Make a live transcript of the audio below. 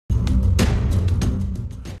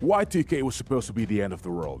Y2K was supposed to be the end of the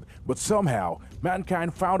world, but somehow,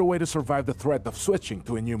 mankind found a way to survive the threat of switching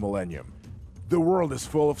to a new millennium. The world is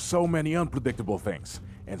full of so many unpredictable things,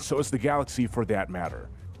 and so is the galaxy for that matter.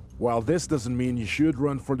 While this doesn't mean you should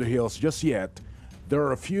run for the hills just yet, there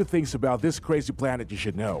are a few things about this crazy planet you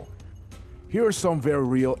should know. Here are some very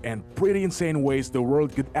real and pretty insane ways the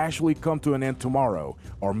world could actually come to an end tomorrow,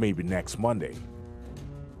 or maybe next Monday.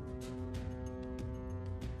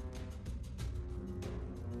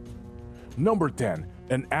 Number 10.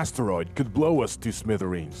 An asteroid could blow us to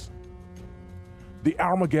smithereens. The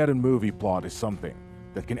Armageddon movie plot is something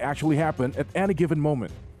that can actually happen at any given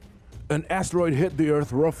moment. An asteroid hit the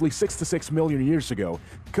Earth roughly 66 million years ago,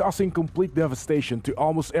 causing complete devastation to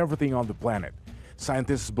almost everything on the planet.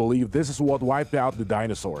 Scientists believe this is what wiped out the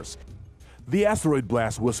dinosaurs. The asteroid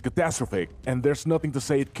blast was catastrophic, and there's nothing to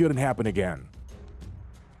say it couldn't happen again.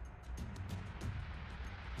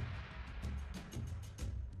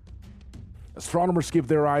 Astronomers keep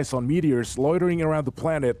their eyes on meteors loitering around the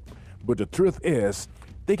planet, but the truth is,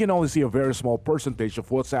 they can only see a very small percentage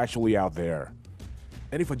of what's actually out there.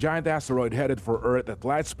 And if a giant asteroid headed for Earth at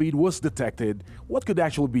light speed was detected, what could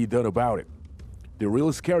actually be done about it? The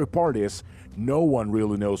really scary part is, no one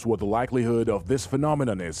really knows what the likelihood of this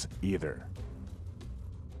phenomenon is either.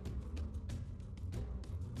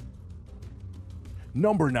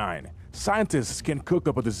 Number 9. Scientists can cook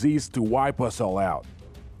up a disease to wipe us all out.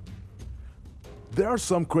 There are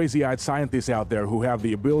some crazy-eyed scientists out there who have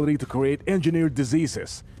the ability to create engineered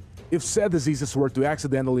diseases. If said diseases were to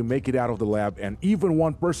accidentally make it out of the lab and even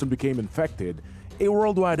one person became infected, a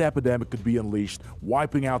worldwide epidemic could be unleashed,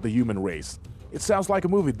 wiping out the human race. It sounds like a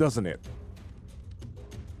movie, doesn't it?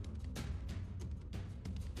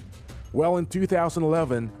 Well, in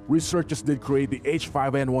 2011, researchers did create the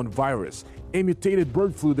H5N1 virus, a mutated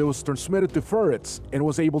bird flu that was transmitted to ferrets and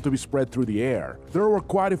was able to be spread through the air. There were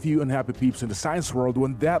quite a few unhappy peeps in the science world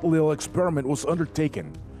when that little experiment was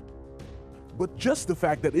undertaken. But just the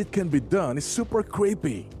fact that it can be done is super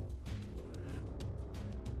creepy.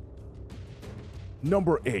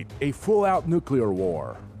 Number 8. A full-out nuclear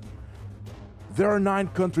war. There are 9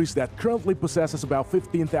 countries that currently possesses about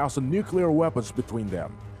 15,000 nuclear weapons between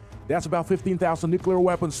them. That's about 15,000 nuclear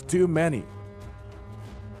weapons too many.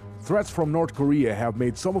 Threats from North Korea have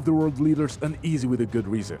made some of the world leaders uneasy with a good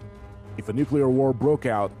reason. If a nuclear war broke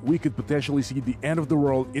out, we could potentially see the end of the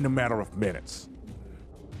world in a matter of minutes.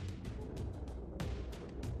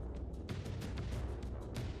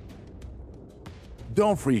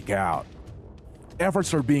 Don't freak out.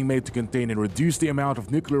 Efforts are being made to contain and reduce the amount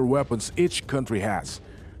of nuclear weapons each country has.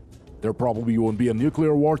 There probably won't be a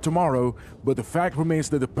nuclear war tomorrow, but the fact remains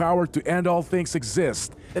that the power to end all things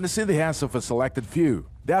exists and is in the hands of a selected few.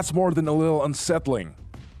 That's more than a little unsettling.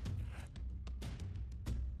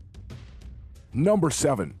 Number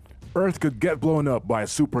 7. Earth could get blown up by a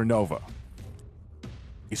supernova.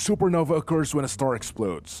 A supernova occurs when a star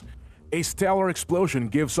explodes. A stellar explosion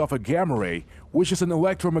gives off a gamma ray, which is an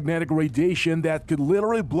electromagnetic radiation that could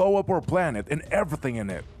literally blow up our planet and everything in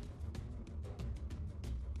it.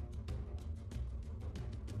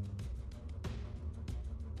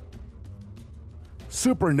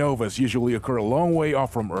 Supernovas usually occur a long way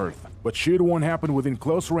off from Earth, but should one happen within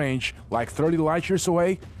close range, like 30 light years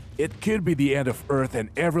away, it could be the end of Earth and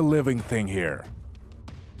every living thing here.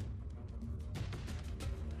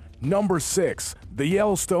 Number 6. The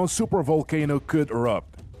Yellowstone supervolcano could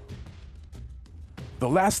erupt. The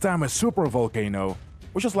last time a supervolcano,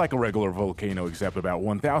 which is like a regular volcano except about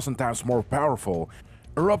 1,000 times more powerful,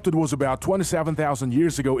 erupted was about 27,000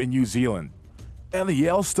 years ago in New Zealand. And the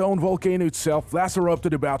Yellowstone volcano itself last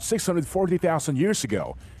erupted about 640,000 years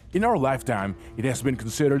ago. In our lifetime, it has been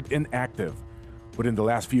considered inactive. But in the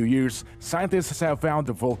last few years, scientists have found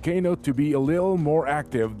the volcano to be a little more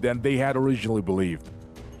active than they had originally believed.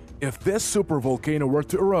 If this supervolcano were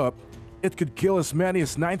to erupt, it could kill as many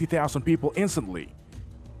as 90,000 people instantly.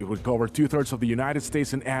 It would cover 2/3 of the United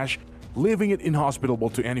States in ash, leaving it inhospitable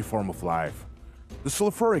to any form of life. The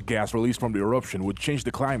sulfuric gas released from the eruption would change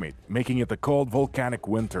the climate, making it a cold volcanic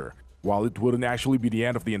winter. While it wouldn't actually be the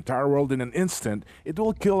end of the entire world in an instant, it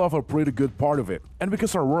will kill off a pretty good part of it. And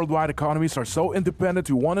because our worldwide economies are so independent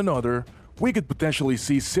to one another, we could potentially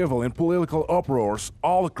see civil and political uproars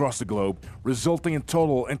all across the globe, resulting in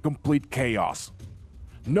total and complete chaos.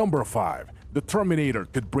 Number 5. The Terminator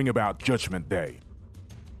could bring about Judgment Day.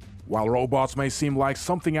 While robots may seem like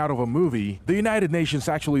something out of a movie, the United Nations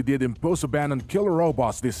actually did impose a ban on killer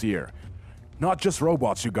robots this year. Not just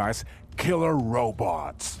robots, you guys, killer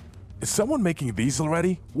robots. Is someone making these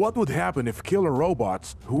already? What would happen if killer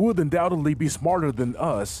robots, who would undoubtedly be smarter than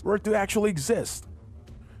us, were to actually exist?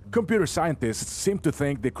 Computer scientists seem to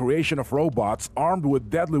think the creation of robots armed with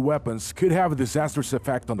deadly weapons could have a disastrous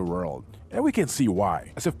effect on the world. And we can see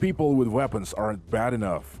why, as if people with weapons aren't bad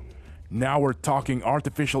enough. Now we're talking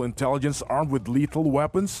artificial intelligence armed with lethal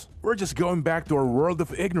weapons? We're just going back to our world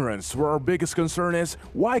of ignorance, where our biggest concern is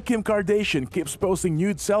why Kim Kardashian keeps posting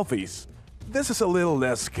nude selfies. This is a little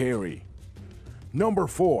less scary. Number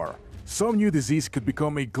 4. Some new disease could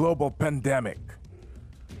become a global pandemic.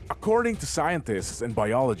 According to scientists and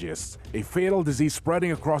biologists, a fatal disease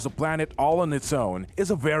spreading across the planet all on its own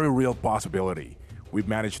is a very real possibility. We've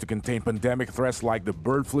managed to contain pandemic threats like the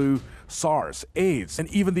bird flu, SARS, AIDS, and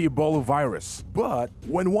even the Ebola virus. But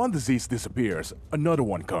when one disease disappears, another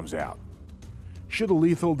one comes out. Should a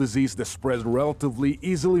lethal disease that spreads relatively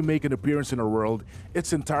easily make an appearance in our world,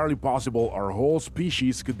 it's entirely possible our whole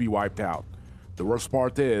species could be wiped out. The worst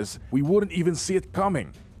part is, we wouldn't even see it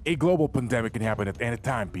coming. A global pandemic can happen at any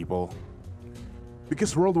time, people.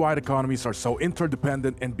 Because worldwide economies are so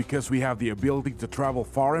interdependent and because we have the ability to travel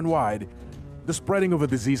far and wide, the spreading of a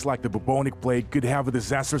disease like the bubonic plague could have a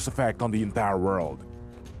disastrous effect on the entire world.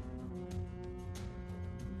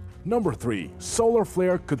 Number 3. Solar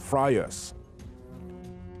flare could fry us.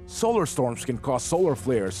 Solar storms can cause solar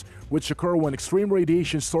flares, which occur when extreme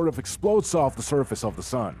radiation sort of explodes off the surface of the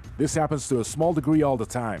sun. This happens to a small degree all the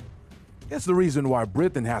time. It's the reason why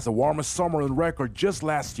Britain has the warmest summer on record just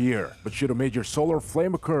last year. But should a major solar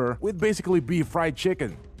flame occur, we'd basically be fried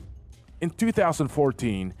chicken. In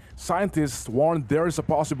 2014, scientists warned there is a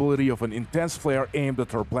possibility of an intense flare aimed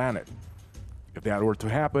at our planet. If that were to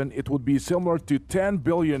happen, it would be similar to 10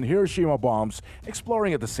 billion Hiroshima bombs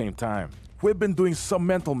exploding at the same time. We've been doing some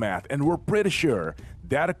mental math and we're pretty sure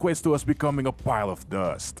that equates to us becoming a pile of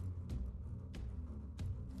dust.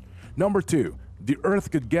 Number 2. The Earth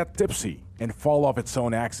could get tipsy and fall off its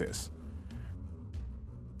own axis.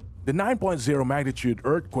 The 9.0 magnitude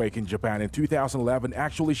earthquake in Japan in 2011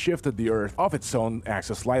 actually shifted the Earth off its own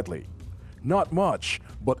axis slightly. Not much,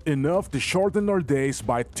 but enough to shorten our days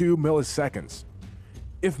by 2 milliseconds.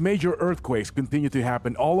 If major earthquakes continue to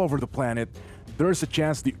happen all over the planet, there's a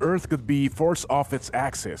chance the Earth could be forced off its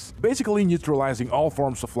axis, basically neutralizing all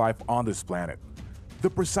forms of life on this planet. The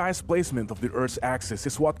precise placement of the Earth's axis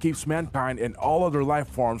is what keeps mankind and all other life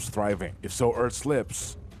forms thriving. If so, Earth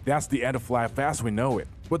slips, that's the end of life as we know it.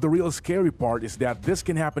 But the real scary part is that this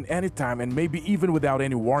can happen anytime and maybe even without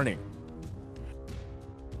any warning.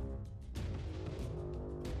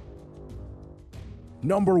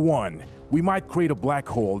 Number 1. We might create a black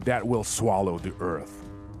hole that will swallow the Earth.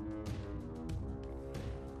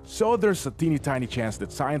 So there's a teeny tiny chance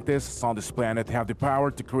that scientists on this planet have the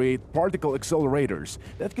power to create particle accelerators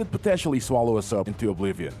that could potentially swallow us up into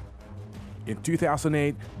oblivion. In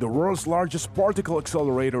 2008, the world's largest particle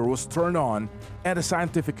accelerator was turned on, and the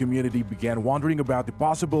scientific community began wondering about the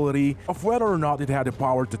possibility of whether or not it had the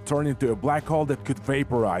power to turn into a black hole that could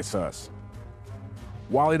vaporize us.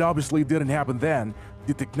 While it obviously didn't happen then,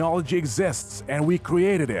 the technology exists and we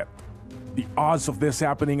created it. The odds of this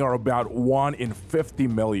happening are about 1 in 50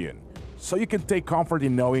 million. So you can take comfort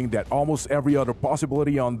in knowing that almost every other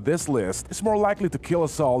possibility on this list is more likely to kill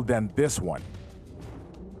us all than this one.